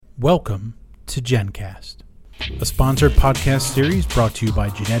Welcome to GenCast, a sponsored podcast series brought to you by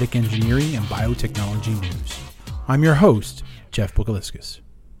Genetic Engineering and Biotechnology News. I'm your host, Jeff Bukaliskas.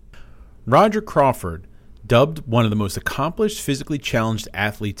 Roger Crawford, dubbed one of the most accomplished physically challenged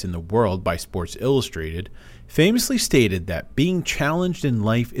athletes in the world by Sports Illustrated, famously stated that being challenged in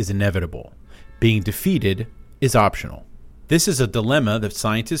life is inevitable. Being defeated is optional. This is a dilemma that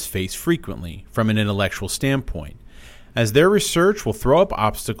scientists face frequently from an intellectual standpoint, as their research will throw up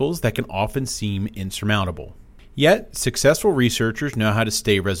obstacles that can often seem insurmountable. Yet, successful researchers know how to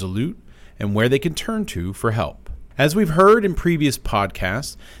stay resolute and where they can turn to for help. As we've heard in previous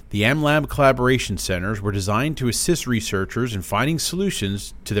podcasts, the MLab Collaboration Centers were designed to assist researchers in finding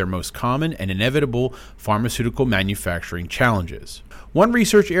solutions to their most common and inevitable pharmaceutical manufacturing challenges. One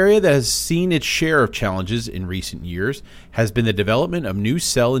research area that has seen its share of challenges in recent years has been the development of new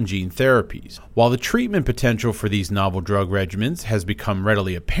cell and gene therapies. While the treatment potential for these novel drug regimens has become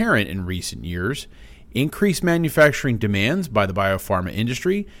readily apparent in recent years, increased manufacturing demands by the biopharma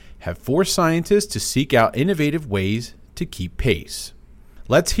industry have forced scientists to seek out innovative ways to keep pace.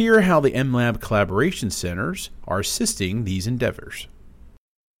 Let's hear how the MLab Collaboration Centers are assisting these endeavors.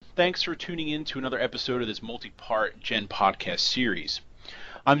 Thanks for tuning in to another episode of this multi-part Gen podcast series.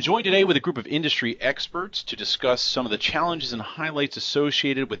 I'm joined today with a group of industry experts to discuss some of the challenges and highlights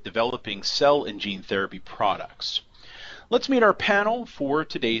associated with developing cell and gene therapy products. Let's meet our panel for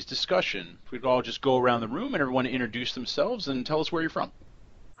today's discussion. If we could all just go around the room and everyone introduce themselves and tell us where you're from.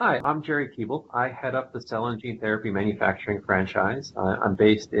 Hi, I'm Jerry Keeble. I head up the cell and gene therapy manufacturing franchise. I'm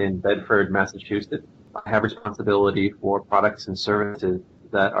based in Bedford, Massachusetts. I have responsibility for products and services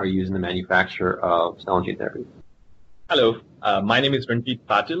that are used in the manufacture of cell and gene therapy. Hello, my name is Ranjit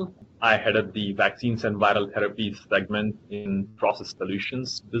Patil. I head up the vaccines and viral therapies segment in Process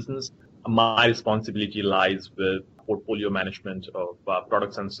Solutions business. My responsibility lies with portfolio management of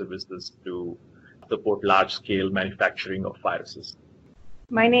products and services to support large-scale manufacturing of viruses.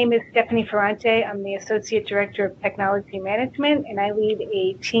 My name is Stephanie Ferrante. I'm the Associate Director of Technology Management, and I lead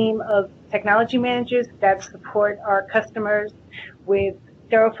a team of technology managers that support our customers with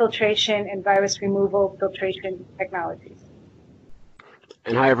sterile filtration and virus removal filtration technologies.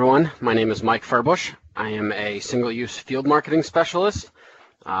 And hi, everyone. My name is Mike Furbush. I am a single-use field marketing specialist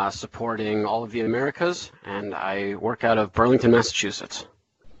supporting all of the Americas, and I work out of Burlington, Massachusetts.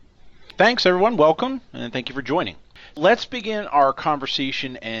 Thanks, everyone. Welcome, and thank you for joining. Let's begin our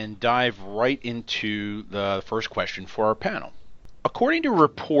conversation and dive right into the first question for our panel. According to a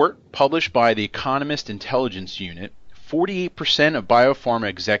report published by the Economist Intelligence Unit, 48% of biopharma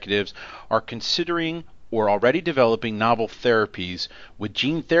executives are considering or already developing novel therapies, with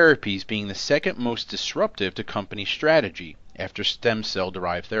gene therapies being the second most disruptive to company strategy after stem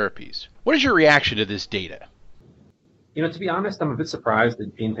cell-derived therapies. What is your reaction to this data? To be honest, I'm a bit surprised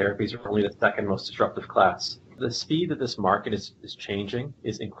that gene therapies are only the second most disruptive class. The speed that this market is changing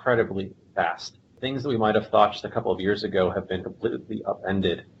is incredibly fast. Things that we might have thought just a couple of years ago have been completely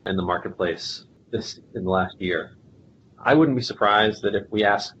upended in the marketplace in the last year. I wouldn't be surprised that if we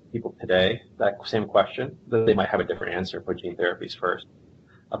ask people today that same question, that they might have a different answer for gene therapies first.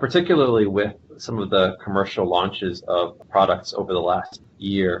 Particularly with some of the commercial launches of products over the last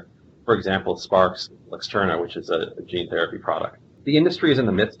year. For example, Spark's Luxturna, which is a gene therapy product. The industry is in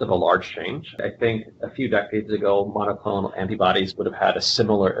the midst of a large change. I think a few decades ago, monoclonal antibodies would have had a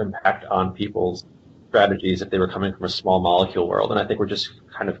similar impact on people's strategies if they were coming from a small molecule world. And I think we're just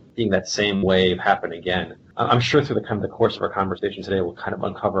kind of seeing that same wave happen again. I'm sure through the course of our conversation today, we'll kind of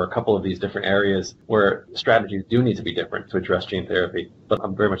uncover a couple of these different areas where strategies do need to be different to address gene therapy. But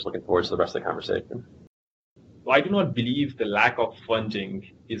I'm very much looking forward to the rest of the conversation. I do not believe the lack of funding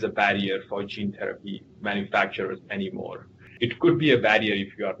is a barrier for gene therapy manufacturers anymore. It could be a barrier if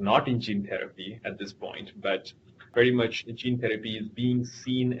you are not in gene therapy at this point, but very much gene therapy is being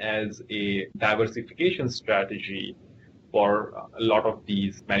seen as a diversification strategy for a lot of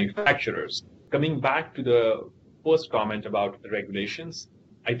these manufacturers. Coming back to the first comment about the regulations,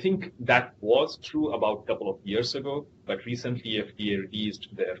 I think that was true about a couple of years ago, but recently FDA released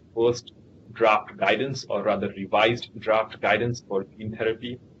their first draft guidance, or rather revised draft guidance for gene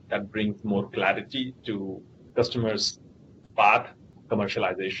therapy that brings more clarity to customers' path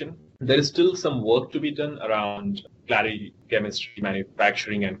commercialization. There is still some work to be done around clarity, chemistry,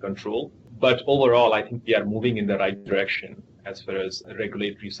 manufacturing, and control. But overall, I think we are moving in the right direction as far as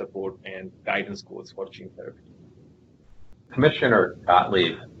regulatory support and guidance goes for gene therapy. Commissioner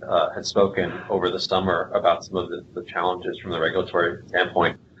Gottlieb had spoken over the summer about some of the challenges from the regulatory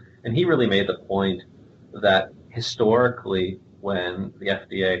standpoint. And he really made the point that historically, when the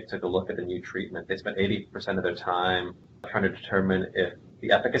FDA took a look at a new treatment, they spent 80% of their time trying to determine if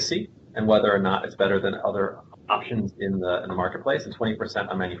the efficacy and whether or not it's better than other options in the marketplace, and 20%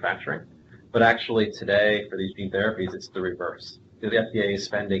 on manufacturing. But actually today, for these gene therapies, it's the reverse. The FDA is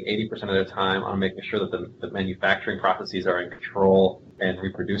spending 80% of their time on making sure that the manufacturing processes are in control and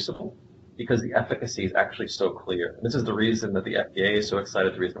reproducible, because the efficacy is actually so clear. This is the reason that the FDA is so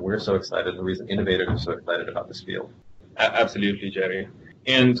excited, the reason we're so excited, the reason innovators are so excited about this field. Absolutely, Jerry.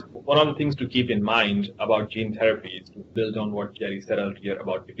 And one of the things to keep in mind about gene therapies, to build on what Jerry said earlier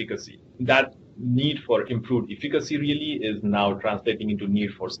about efficacy, that need for improved efficacy really is now translating into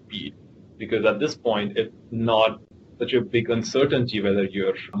need for speed. Because at this point, it's not such a big uncertainty whether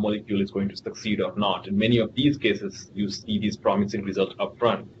your molecule is going to succeed or not. In many of these cases, you see these promising results up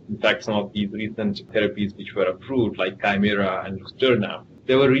front. In fact, some of these recent therapies which were approved, like Kymera and Luxturna,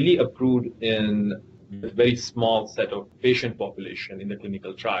 they were really approved in a very small set of patient population in the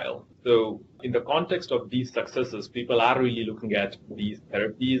clinical trial. So in the context of these successes, people are really looking at these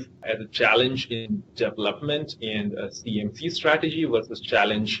therapies as a challenge in development and a CMC strategy versus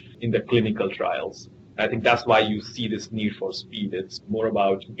challenge in the clinical trials. I think that's why you see this need for speed. It's more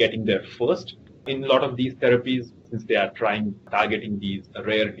about getting there first. In a lot of these therapies, since they are targeting these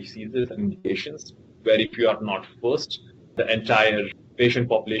rare diseases and indications, where if you are not first, the entire patient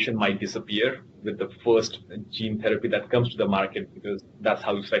population might disappear with the first gene therapy that comes to the market, because that's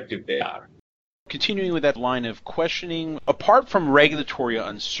how effective they are. Continuing with that line of questioning, apart from regulatory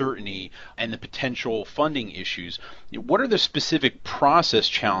uncertainty and the potential funding issues, what are the specific process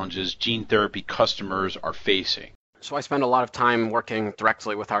challenges gene therapy customers are facing? So I spend a lot of time working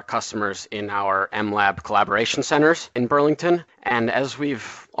directly with our customers in our MLab collaboration centers in Burlington. And as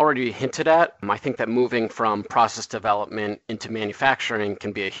we've already hinted at, I think that moving from process development into manufacturing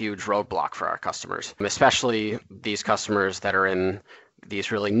can be a huge roadblock for our customers, especially these customers that are in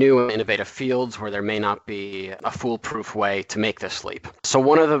these really new and innovative fields where there may not be a foolproof way to make this leap. So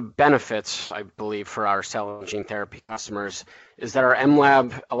one of the benefits, I believe, for our cell and gene therapy customers is that our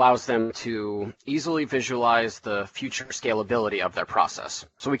MLab allows them to easily visualize the future scalability of their process.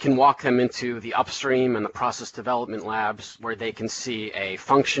 So we can walk them into the upstream and the process development labs where they can see a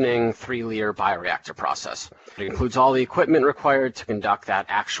functioning 3-liter bioreactor process. It includes all the equipment required to conduct that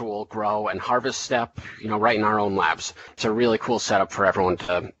actual grow and harvest step, right in our own labs. It's a really cool setup for everyone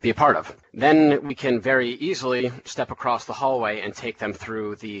to be a part of. Then we can very easily step across the hallway and take them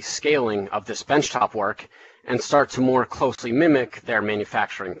through the scaling of this benchtop work and start to more closely mimic their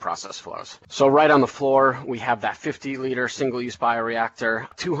manufacturing process flows. So right on the floor, we have that 50-liter single-use bioreactor,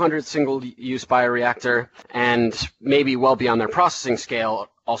 200 single-use bioreactor, and maybe well beyond their processing scale,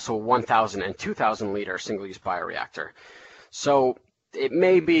 also 1,000 and 2,000-liter single-use bioreactor. So it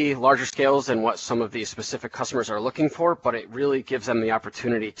may be larger scales than what some of these specific customers are looking for, but it really gives them the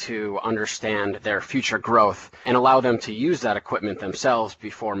opportunity to understand their future growth and allow them to use that equipment themselves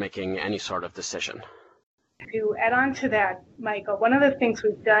before making any sort of decision. To add on to that, Michael, one of the things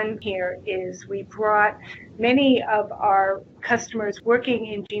we've done here is we brought many of our customers working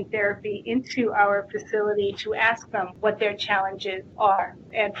in gene therapy into our facility to ask them what their challenges are.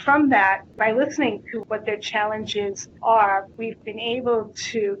 And from that, by listening to what their challenges are, we've been able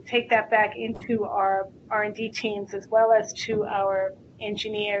to take that back into our R&D teams as well as to our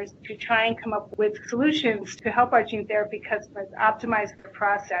engineers to try and come up with solutions to help our gene therapy customers optimize the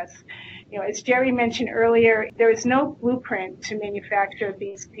process. As Jerry mentioned earlier, there is no blueprint to manufacture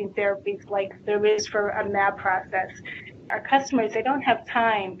these gene therapies like there is for a mAb process. Our customers, they don't have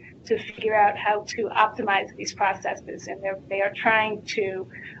time to figure out how to optimize these processes, and they are trying to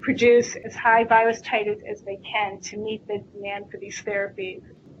produce as high virus titers as they can to meet the demand for these therapies.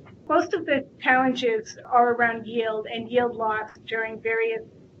 Most of the challenges are around yield and yield loss during various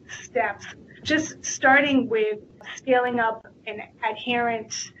steps, just starting with scaling up an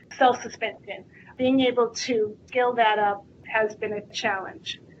adherent cell suspension. Being able to scale that up has been a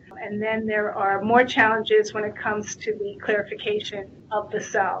challenge. And then there are more challenges when it comes to the clarification of the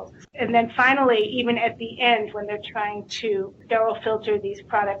cells. And then finally, even at the end, when they're trying to sterile filter these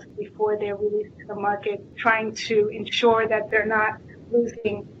products before they're released to the market, trying to ensure that they're not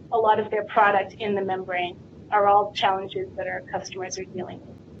losing a lot of their product in the membrane, are all challenges that our customers are dealing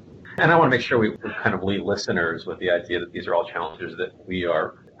with. And I want to make sure we kind of leave listeners with the idea that these are all challenges that we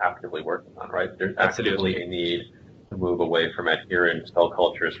are actively working on, right? There's absolutely a need to move away from adherent cell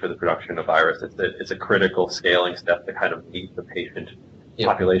cultures for the production of virus. It's a critical scaling step to kind of meet the patient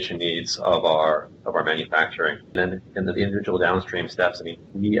population needs of our manufacturing. And then in the individual downstream steps,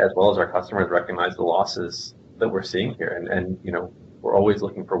 we as well as our customers recognize the losses that we're seeing here, and we're always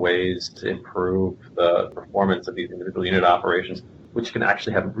looking for ways to improve the performance of these individual unit operations, which can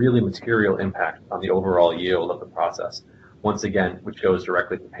actually have really material impact on the overall yield of the process. once again, which goes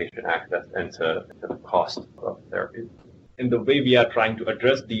directly to patient access and to the cost of therapy. And the way we are trying to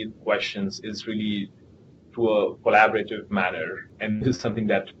address these questions is really through a collaborative manner. And this is something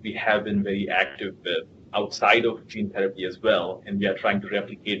that we have been very active with outside of gene therapy as well. And we are trying to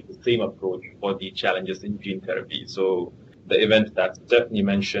replicate the same approach for the challenges in gene therapy. So the event that Stephanie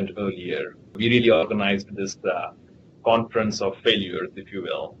mentioned earlier, we really organized this conference of failures, if you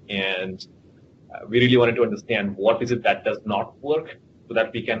will. And we really wanted to understand what is it that does not work so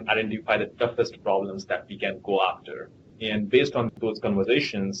that we can identify the toughest problems that we can go after. And based on those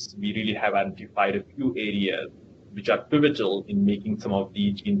conversations, we really have identified a few areas which are pivotal in making some of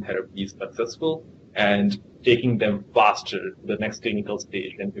the gene therapies successful and taking them faster to the next clinical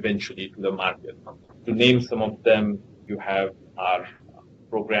stage and eventually to the market. To name some of them, you have our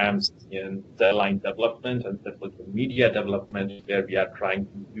programs in cell line development and cell media development, where we are trying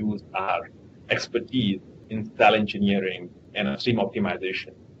to use our expertise in cell engineering and upstream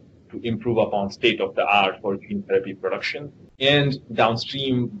optimization to improve upon state-of-the-art for gene therapy production. And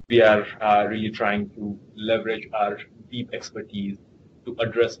downstream, we are really trying to leverage our deep expertise to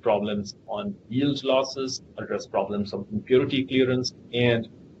address problems on yield losses, address problems of impurity clearance, and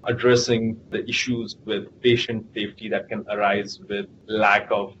addressing the issues with patient safety that can arise with lack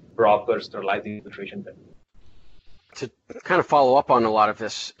of proper sterilizing filtration techniques. To kind of follow up on a lot of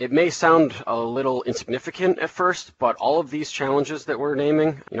this, it may sound a little insignificant at first, but all of these challenges that we're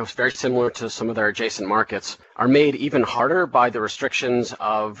naming, it's very similar to some of their adjacent markets, are made even harder by the restrictions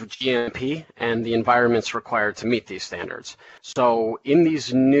of GMP and the environments required to meet these standards. So in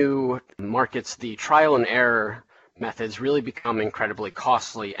these new markets, the trial and error methods really become incredibly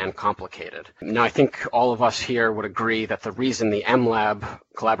costly and complicated. Now, I think all of us here would agree that the reason the MLab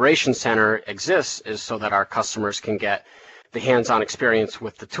Collaboration Center exists is so that our customers can get the hands-on experience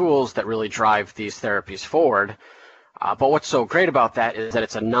with the tools that really drive these therapies forward. But what's so great about that is that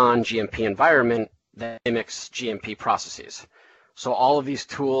it's a non-GMP environment that mimics GMP processes. So all of these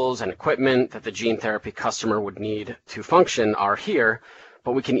tools and equipment that the gene therapy customer would need to function are here,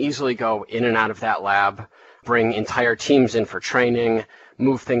 but we can easily go in and out of that lab, bring entire teams in for training,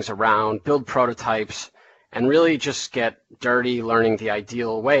 move things around, build prototypes, and really just get dirty learning the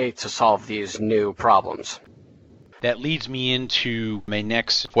ideal way to solve these new problems. That leads me into my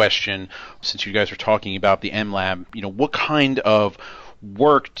next question. Since you guys are talking about the MLab, what kind of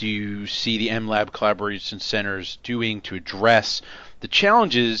work do you see the MLab Collaboration Centers doing to address the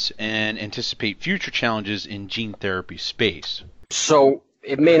challenges and anticipate future challenges in gene therapy space? So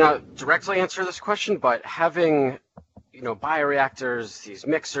it may not directly answer this question, but having bioreactors, these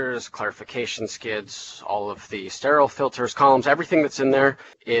mixers, clarification skids, all of the sterile filters, columns, everything that's in there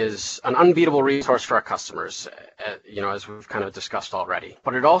is an unbeatable resource for our customers, as we've kind of discussed already.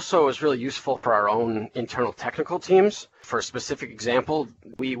 But it also is really useful for our own internal technical teams. For a specific example,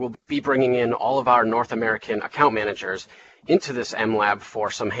 we will be bringing in all of our North American account managers into this MLab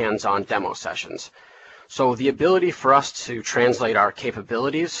for some hands-on demo sessions. So the ability for us to translate our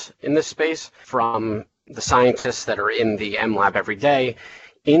capabilities in this space from the scientists that are in the MLab every day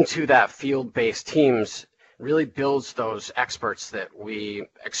into that field-based teams really builds those experts that we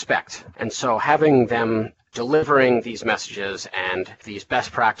expect. And so having them delivering these messages and these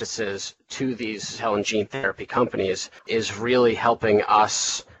best practices to these cell and gene therapy companies is really helping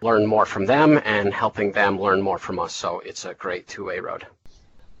us learn more from them and helping them learn more from us. So it's a great two-way road.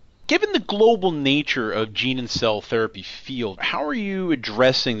 Given the global nature of gene and cell therapy field, how are you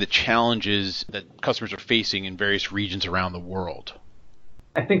addressing the challenges that customers are facing in various regions around the world?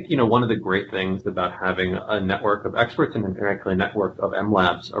 I think, one of the great things about having a network of experts and directly a network of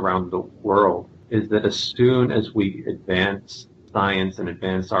MLabs around the world is that as soon as we advance science and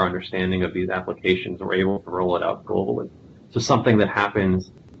advance our understanding of these applications, we're able to roll it out globally. So something that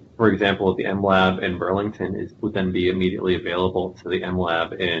happens, for example, at the MLab in Burlington would then be immediately available to the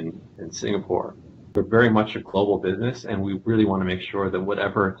MLab in Singapore. We're very much a global business, and we really want to make sure that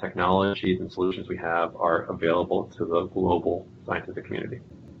whatever technologies and solutions we have are available to the global scientific community.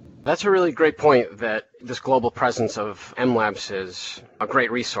 That's a really great point, that this global presence of MLabs is a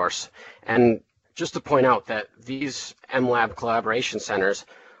great resource. And just to point out that these MLab collaboration centers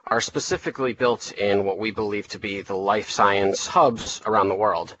are specifically built in what we believe to be the life science hubs around the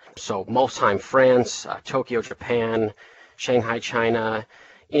world. So Molsheim, France, Tokyo, Japan, Shanghai, China,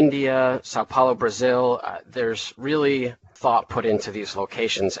 India, Sao Paulo, Brazil. There's really thought put into these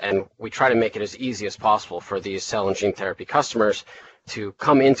locations, and we try to make it as easy as possible for these cell and gene therapy customers to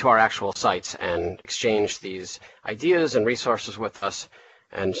come into our actual sites and exchange these ideas and resources with us.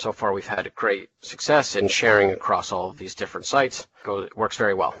 And so far, we've had great success in sharing across all of these different sites. It works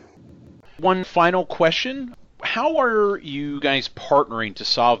very well. One final question. how are you guys partnering to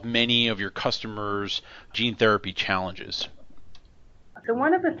solve many of your customers' gene therapy challenges? So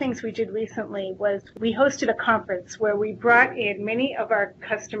one of the things we did recently was we hosted a conference where we brought in many of our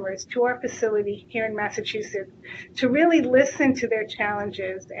customers to our facility here in Massachusetts to really listen to their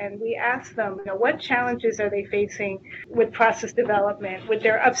challenges. And we asked them, what challenges are they facing with process development, with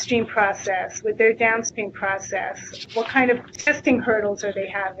their upstream process, with their downstream process? What kind of testing hurdles are they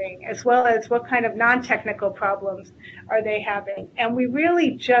having, as well as what kind of non-technical problems are they having? And we really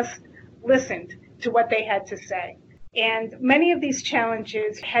just listened to what they had to say. And many of these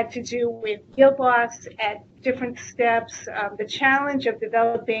challenges had to do with yield loss at different steps, the challenge of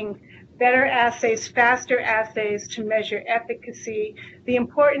developing better assays, faster assays to measure efficacy, the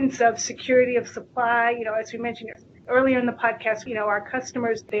importance of security of supply. As we mentioned earlier in the podcast, our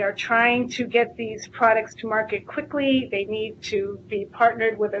customers, they are trying to get these products to market quickly. They need to be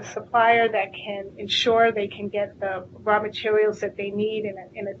partnered with a supplier that can ensure they can get the raw materials that they need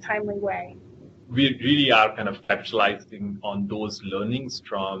in a timely way. We really are kind of capitalizing on those learnings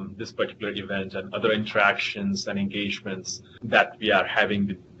from this particular event and other interactions and engagements that we are having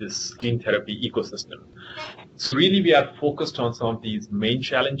with this gene therapy ecosystem. So really we are focused on some of these main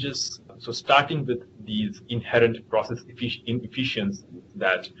challenges. So starting with these inherent process inefficiencies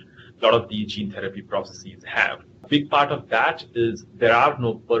that a lot of these gene therapy processes have. A big part of that is there are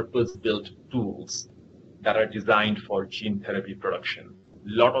no purpose-built tools that are designed for gene therapy production.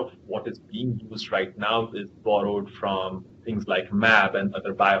 A lot of what is being used right now is borrowed from things like MAB and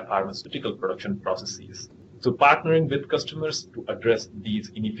other biopharmaceutical production processes. So partnering with customers to address these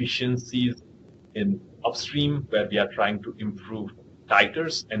inefficiencies in upstream, where we are trying to improve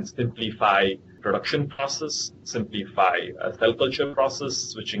titers and simplify production process, simplify cell culture process,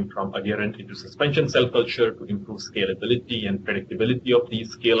 switching from adherent into suspension cell culture to improve scalability and predictability of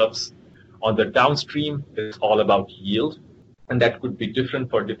these scale-ups. On the downstream, it's all about yield. And that could be different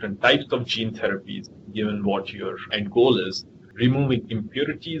for different types of gene therapies, given what your end goal is. Removing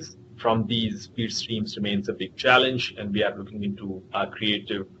impurities from these feed streams remains a big challenge, and we are looking into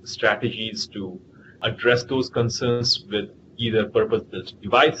creative strategies to address those concerns with either purpose-built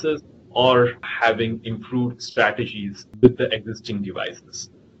devices or having improved strategies with the existing devices.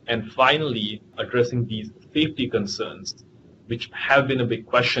 And finally, addressing these safety concerns, which have been a big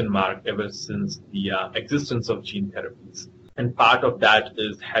question mark ever since the existence of gene therapies. And part of that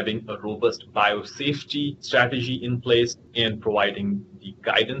is having a robust biosafety strategy in place and providing the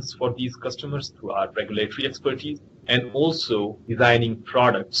guidance for these customers through our regulatory expertise, and also designing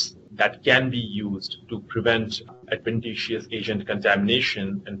products that can be used to prevent adventitious agent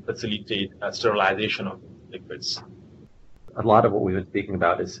contamination and facilitate sterilization of liquids. A lot of what we've been speaking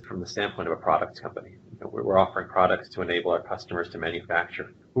about is from the standpoint of a product company. We're offering products to enable our customers to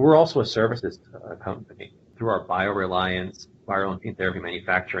manufacture. But we're also a services company. Through our BioReliance, viral and gene therapy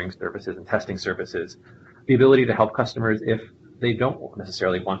manufacturing services and testing services, the ability to help customers if they don't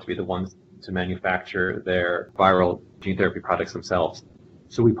necessarily want to be the ones to manufacture their viral gene therapy products themselves.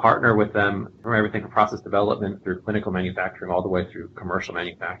 So we partner with them from everything from process development through clinical manufacturing all the way through commercial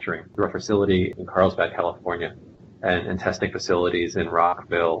manufacturing through our facility in Carlsbad, California, and testing facilities in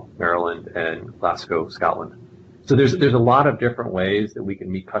Rockville, Maryland, and Glasgow, Scotland. So there's a lot of different ways that we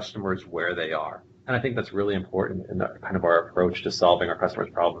can meet customers where they are. And I think that's really important in kind of our approach to solving our customers'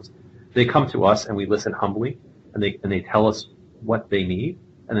 problems. They come to us and we listen humbly, and they tell us what they need,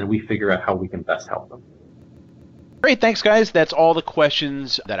 and then we figure out how we can best help them. Great, thanks guys. That's all the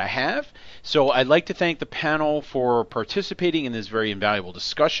questions that I have. So I'd like to thank the panel for participating in this very invaluable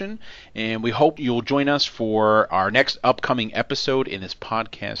discussion, and we hope you'll join us for our next upcoming episode in this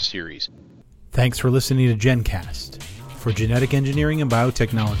podcast series. Thanks for listening to GenCast. For genetic engineering and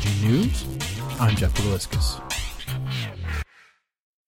biotechnology news, I'm Jeff Bogaliskas.